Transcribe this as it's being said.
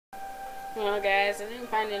Well, guys, I didn't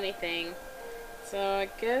find anything. So I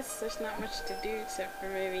guess there's not much to do except for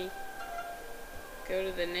maybe go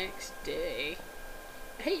to the next day.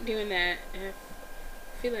 I hate doing that and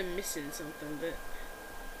I feel I'm missing something, but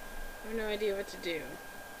I have no idea what to do.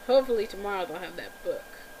 Hopefully tomorrow they'll have that book.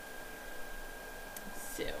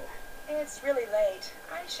 So. It's really late.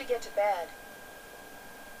 I should get to bed.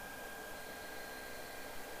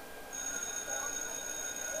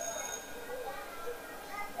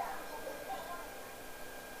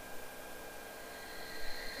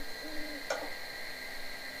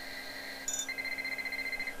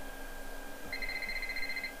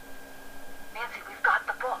 Nancy, we've got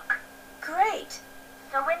the book. Great.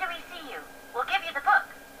 So when do we see you? We'll give you the book.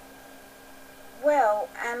 Well,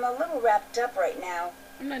 I'm a little wrapped up right now.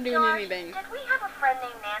 I'm not doing George, anything. did we have a friend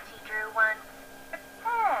named Nancy Drew once?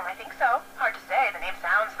 I think so. Hard to say. The name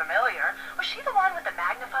sounds familiar. Was she the one with the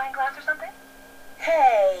magnifying glass or something?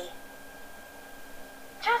 Hey.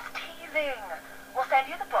 Just teasing. We'll send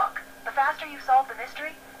you the book. The faster you solve the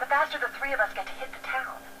mystery, the faster the three of us get to hit the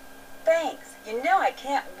town. Thanks. You know I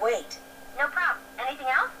can't wait. No problem. Anything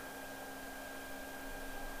else?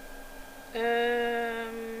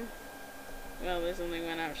 Well, there's only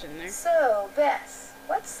one option there. So, Bess,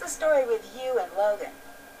 what's the story with you and Logan?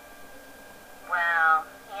 Well,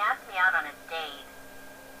 he asked me out on a date.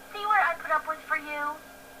 See what I put up with for you?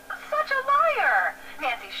 Such a liar!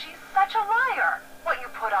 Nancy, she's such a liar. What you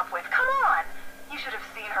put up with, come on! You should have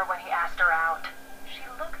seen her when he asked her out. She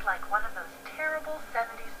looked like one of those terrible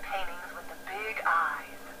 70s paintings with the big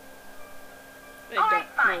eyes. I All right,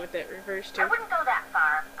 don't fine. know what that refers I to. wouldn't go that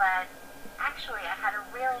far, but actually I had a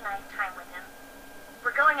really nice time with him.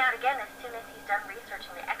 We're going out again as soon as he's done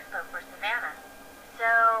researching the expo for Savannah.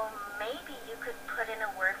 So maybe you could put in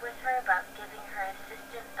a word with her about giving her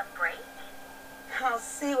assistant a break? I'll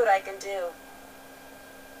see what I can do.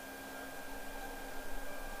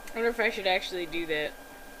 I wonder if I should actually do that.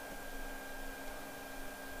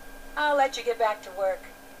 I'll let you get back to work.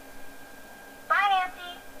 Bye,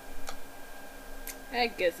 Nancy. I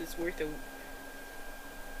guess it's worth it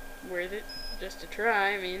just to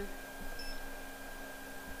try. I mean,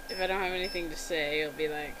 if I don't have anything to say, I'll be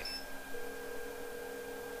like,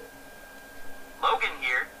 Logan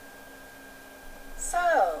here.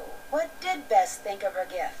 So, what did Bess think of her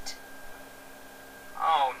gift?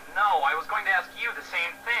 Oh no, I was going to ask you the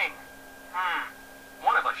same thing.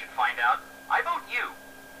 One of us should find out. I vote you.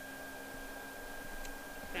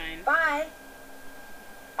 fine. Bye.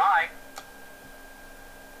 Bye.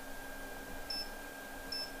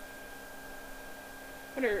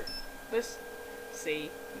 Let's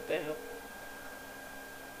see. What the hell?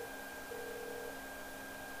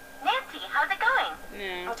 Nancy, how's it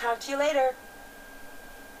going? No. I'll talk to you later.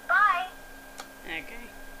 Bye. Okay.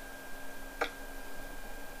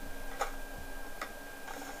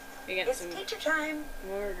 We got It's some teacher time.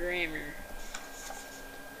 more grammar.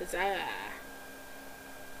 Huzzah.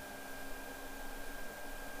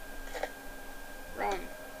 Wrong.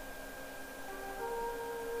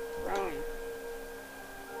 Wrong.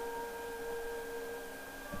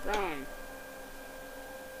 Wrong.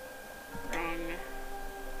 Wrong.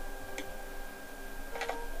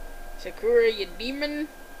 Sakura, you demon?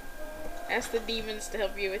 Ask the demons to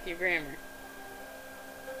help you with your grammar.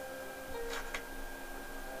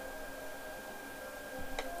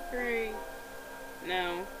 Hooray.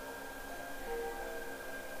 No.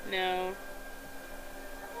 No.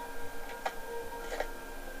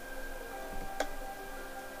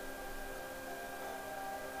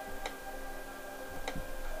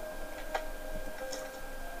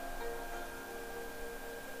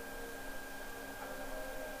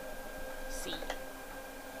 C.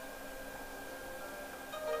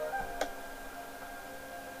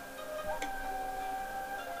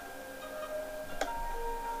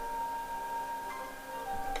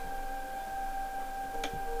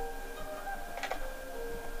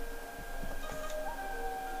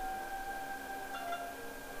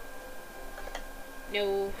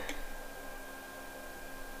 No.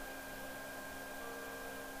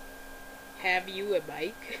 Have you a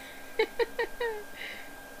bike?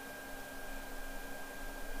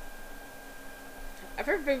 I've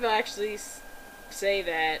heard people actually say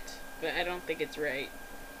that, but I don't think it's right.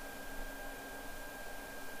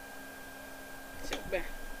 So,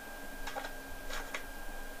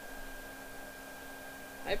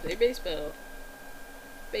 I play baseball.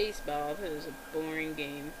 Baseball, that is a boring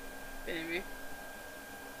game. But anyway.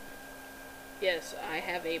 Yes, I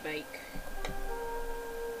have a bike.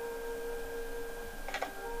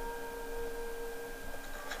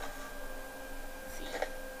 Let's see.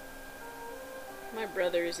 My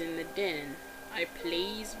brother's in the den. I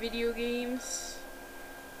plays video games.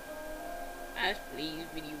 I plays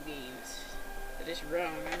video games. That is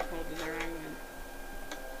wrong. I'm holding the wrong one.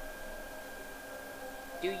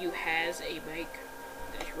 Do you has a bike?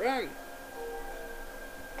 That is wrong.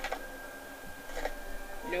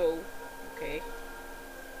 No. Okay.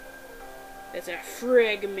 That's a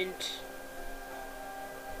fragment.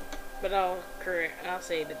 But I'll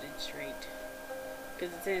say that it's right.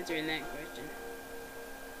 Because it's answering that question.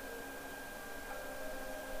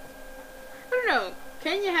 I don't know.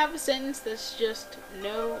 Can you have a sentence that's just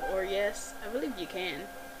no or yes? I believe you can.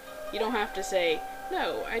 You don't have to say,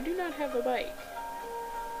 no, I do not have a bike.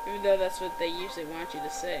 Even though that's what they usually want you to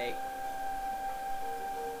say.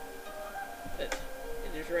 But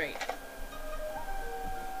it is right.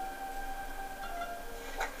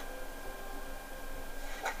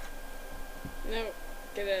 No,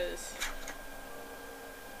 get out of this.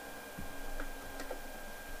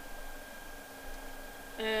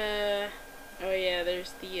 Oh yeah,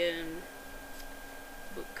 there's the,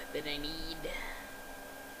 book that I need.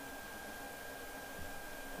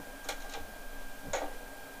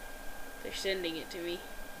 They're sending it to me.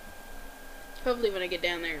 Hopefully when I get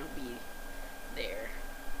down there, I'll be there.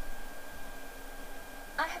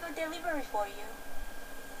 I have a delivery for you.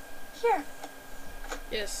 Here.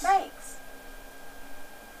 Yes. Thanks.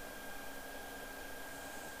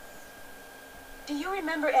 Do you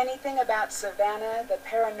remember anything about Savannah, the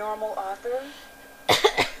paranormal author?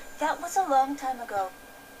 That was a long time ago.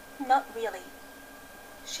 Not really.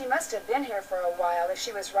 She must have been here for a while if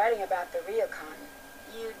she was writing about the Ryukon.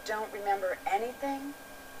 You don't remember anything?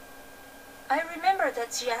 I remember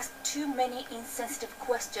that she asked too many insensitive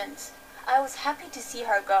questions. I was happy to see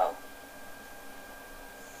her go.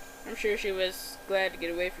 I'm sure she was glad to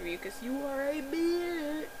get away from you because you are a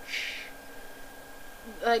bitch.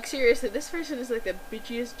 Like, seriously, this person is like the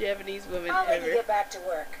bitchiest Japanese woman I'll let ever. you get back to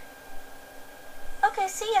work. Okay,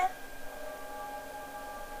 see ya.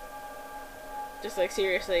 Just like,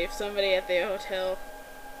 seriously, if somebody at the hotel,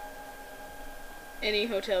 any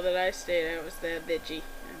hotel that I stayed at was that bitchy,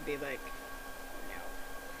 I'd be like, no.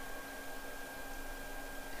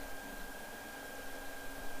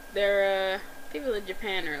 They're, people in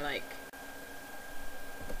Japan are like,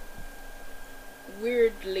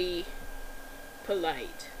 weirdly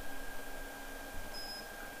polite.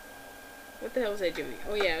 What the hell was I doing?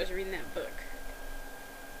 Oh yeah, I was reading that book.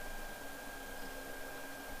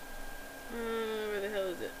 Where the hell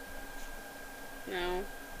is it? No.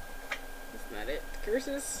 That's not it.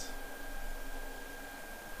 Curses?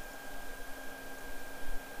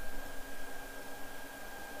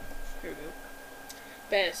 Here we go.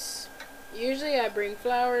 Bess. Usually I bring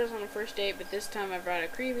flowers on a first date, but this time I brought a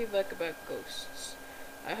creepy book about ghosts.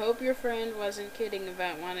 I hope your friend wasn't kidding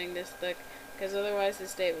about wanting this book, because otherwise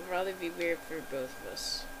this date will probably be weird for both of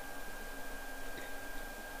us.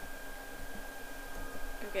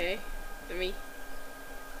 Okay. Let me...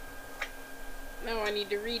 No, I need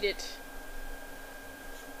to read it.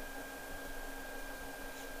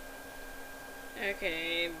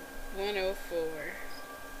 Okay, 104.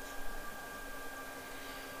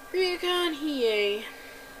 Ryukon Hiei.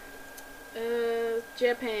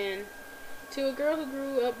 Japan. To a girl who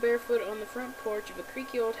grew up barefoot on the front porch of a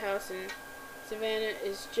creaky old house in Savannah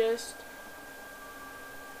it's just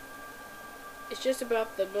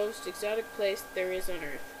about the most exotic place there is on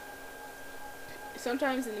earth.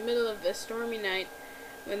 Sometimes in the middle of a stormy night,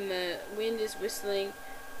 when the wind is whistling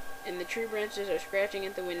and the tree branches are scratching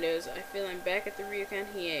at the windows, I feel I'm back at the Ryukon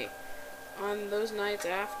Hiei. On those nights,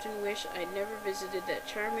 I often wish I'd never visited that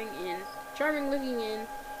charming looking inn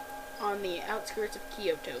on the outskirts of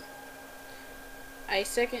Kyoto. The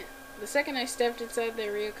second I stepped inside the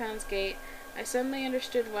Ryokon's gate, I suddenly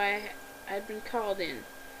understood why I'd been called in.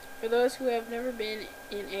 For those who have never been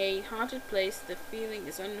in a haunted place, the feeling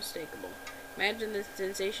is unmistakable. Imagine the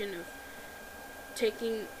sensation of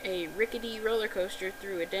taking a rickety roller coaster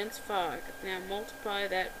through a dense fog. Now multiply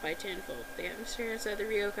that by tenfold. The atmosphere inside the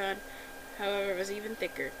Ryukon, however, was even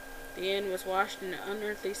thicker. The inn was washed in an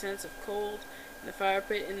unearthly sense of cold, and the fire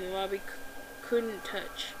pit in the lobby couldn't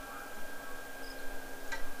touch.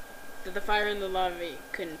 The fire in the lobby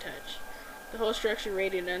couldn't touch. The whole structure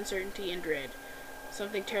radiated uncertainty and dread.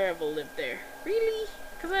 Something terrible lived there. Really?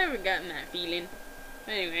 Because I haven't gotten that feeling.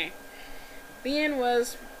 Anyway, the inn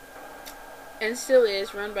was, and still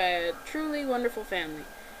is, run by a truly wonderful family.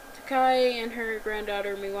 Takai and her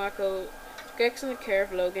granddaughter Miwako took excellent care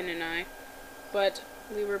of Logan and I, but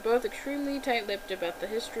we were both extremely tight-lipped about the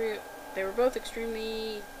history. They were both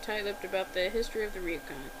extremely tight-lipped about the history of the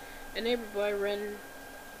Ryukon. A neighbor boy, Ren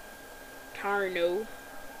Tarno,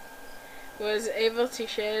 was able to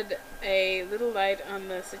shed a little light on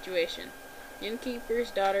the situation. The innkeeper's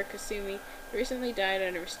daughter, Kasumi, recently died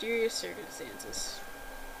under mysterious circumstances.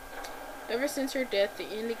 Ever since her death, the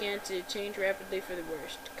inn began to change rapidly for the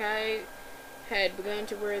worst. Kai had begun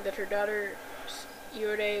to worry that her daughter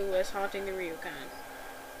Iore was haunting the ryokan.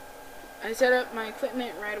 I set up my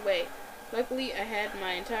equipment right away. Luckily, I had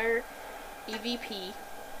my entire EVP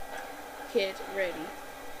kit ready.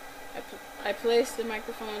 I placed the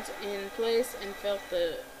microphones in place and felt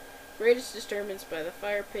the greatest disturbance by the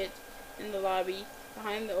fire pit in the lobby,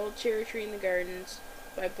 behind the old cherry tree in the gardens,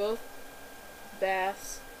 by both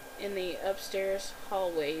baths in the upstairs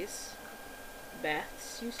hallways.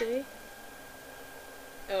 Baths, you say?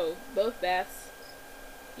 Oh, both baths.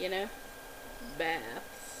 You know?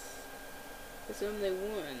 Baths. There's only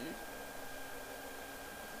one.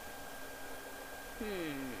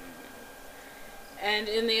 And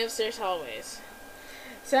in the upstairs hallways.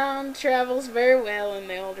 Sound travels very well in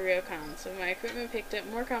the old ryokan, so my equipment picked up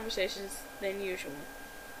more conversations than usual.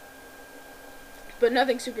 But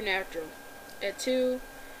nothing supernatural. At 2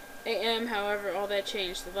 a.m., however, all that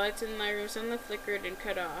changed. The lights in my room suddenly flickered and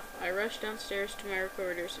cut off. I rushed downstairs to my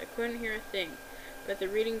recorders. I couldn't hear a thing, but the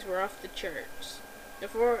readings were off the charts.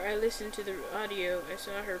 Before I listened to the audio, I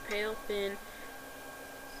saw her pale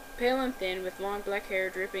and thin, with long black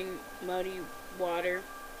hair dripping muddy water,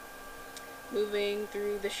 moving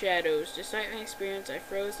through the shadows. Despite my experience, I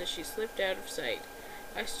froze as she slipped out of sight.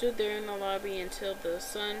 I stood there in the lobby until the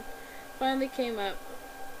sun finally came up,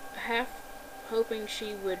 half hoping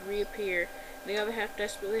she would reappear, and the other half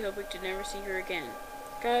desperately hoping to never see her again.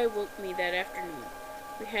 Kai woke me that afternoon.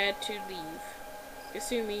 We had to leave.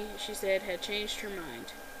 Kasumi, she said, had changed her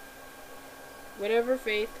mind. Whatever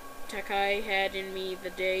faith Takai had in me the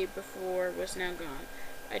day before was now gone.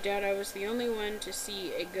 I doubt I was the only one to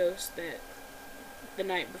see a ghost the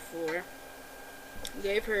night before.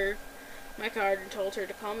 Gave her my card and told her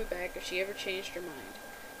to call me back if she ever changed her mind.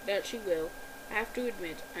 Doubt she will. I have to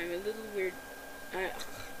admit, I'm a little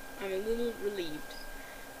relieved.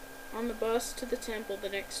 On the bus to the temple the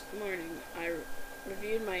next morning, I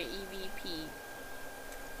reviewed my EVP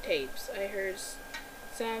tapes. I heard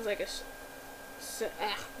sounds like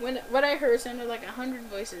what I heard sounded like 100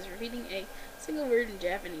 voices repeating a single word in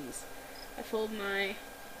Japanese. I pulled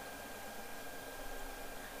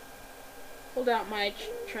out my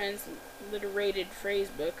transliterated phrase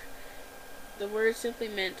book. The word simply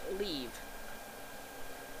meant leave.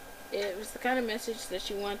 It was the kind of message that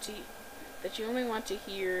you only want to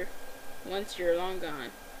hear once you're long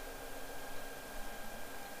gone.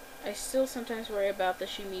 I still sometimes worry about the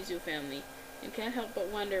Shimizu family, and can't help but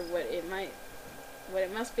wonder what it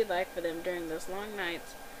must be like for them during those long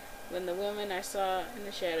nights when the woman I saw in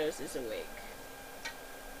the shadows is awake.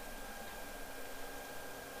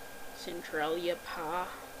 Centralia Pa.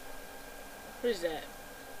 What is that?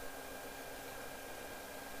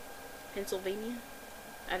 Pennsylvania?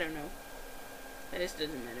 I don't know. That just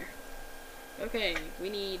doesn't matter. Okay, we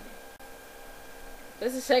need...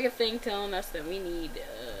 That's the second thing telling us that we need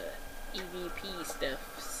EVP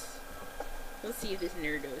stuff. Let's see if this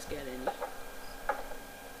nerdo's got any.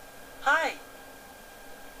 Hi!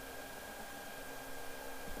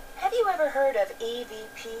 Have you ever heard of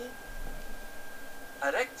EVP?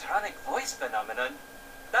 Electronic voice phenomenon.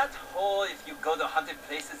 That whole if you go to haunted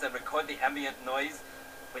places and record the ambient noise,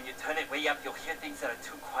 when you turn it way up you'll hear things that are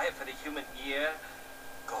too quiet for the human ear.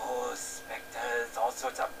 Ghosts, specters, all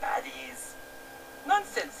sorts of baddies.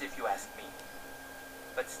 Nonsense if you ask me.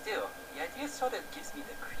 But still, the idea sort of gives me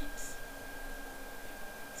the creeps.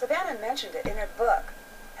 Savannah mentioned it in her book.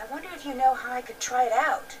 I wonder if you know how I could try it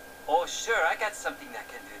out. Oh sure, I got something that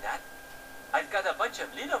can do that. I've got a bunch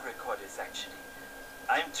of little recorders actually.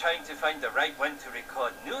 I'm trying to find the right one to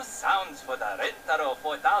record new sounds for the Rentaro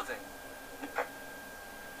 4000.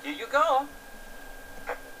 Here you go.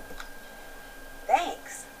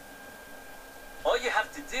 Thanks. All you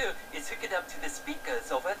have to do is hook it up to the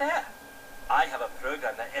speakers over there. I have a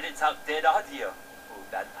program that edits out dead audio. Ooh,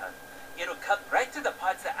 bad pun. It'll cut right to the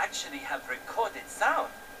parts that actually have recorded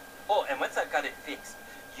sound. Oh, and once I've got it fixed,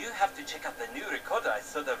 you have to check out the new recorder I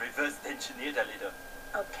sort of reverse engineered a little.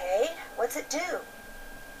 Okay, what's it do?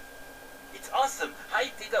 It's awesome.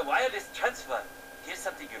 High data wireless transfer. Here's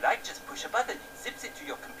something you like, just push a button. It zips it to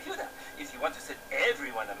your computer. If you want to send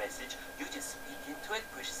everyone a message, you just speak into it,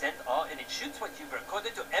 push send all, and it shoots what you've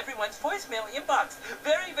recorded to everyone's voicemail inbox.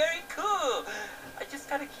 Very, very cool. I just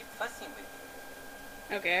gotta keep fussing with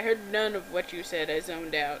you. Okay, I heard none of what you said. I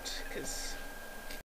zoned out, because